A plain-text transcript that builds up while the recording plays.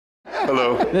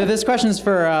Hello. This question's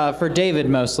for David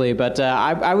mostly, but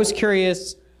I was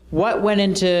curious what went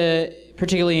into,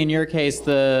 particularly in your case,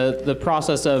 the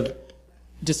process of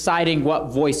deciding what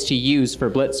voice to use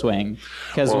for Blitzwing.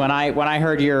 Because when I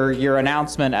heard your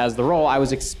announcement as the role, I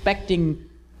was expecting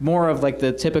more of like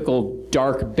the typical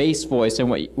dark bass voice, and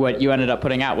what you ended up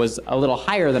putting out was a little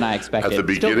higher than I expected. At the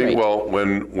beginning, well,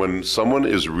 when someone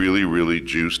is really, really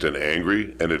juiced and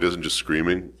angry, and it isn't just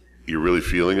screaming, you're really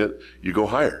feeling it, you go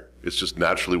higher. It's just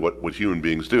naturally what human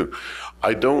beings do.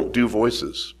 I don't do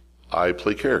voices. I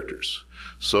play characters.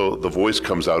 So the voice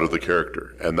comes out of the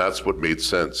character, and that's what made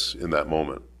sense in that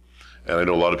moment. And I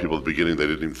know a lot of people at the beginning, they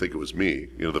didn't even think it was me.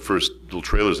 You know, the first little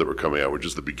trailers that were coming out were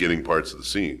just the beginning parts of the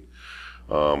scene.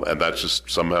 And that just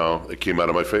somehow, it came out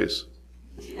of my face.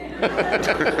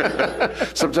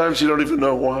 Sometimes you don't even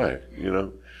know why, you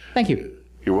know? Thank you.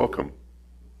 You're welcome.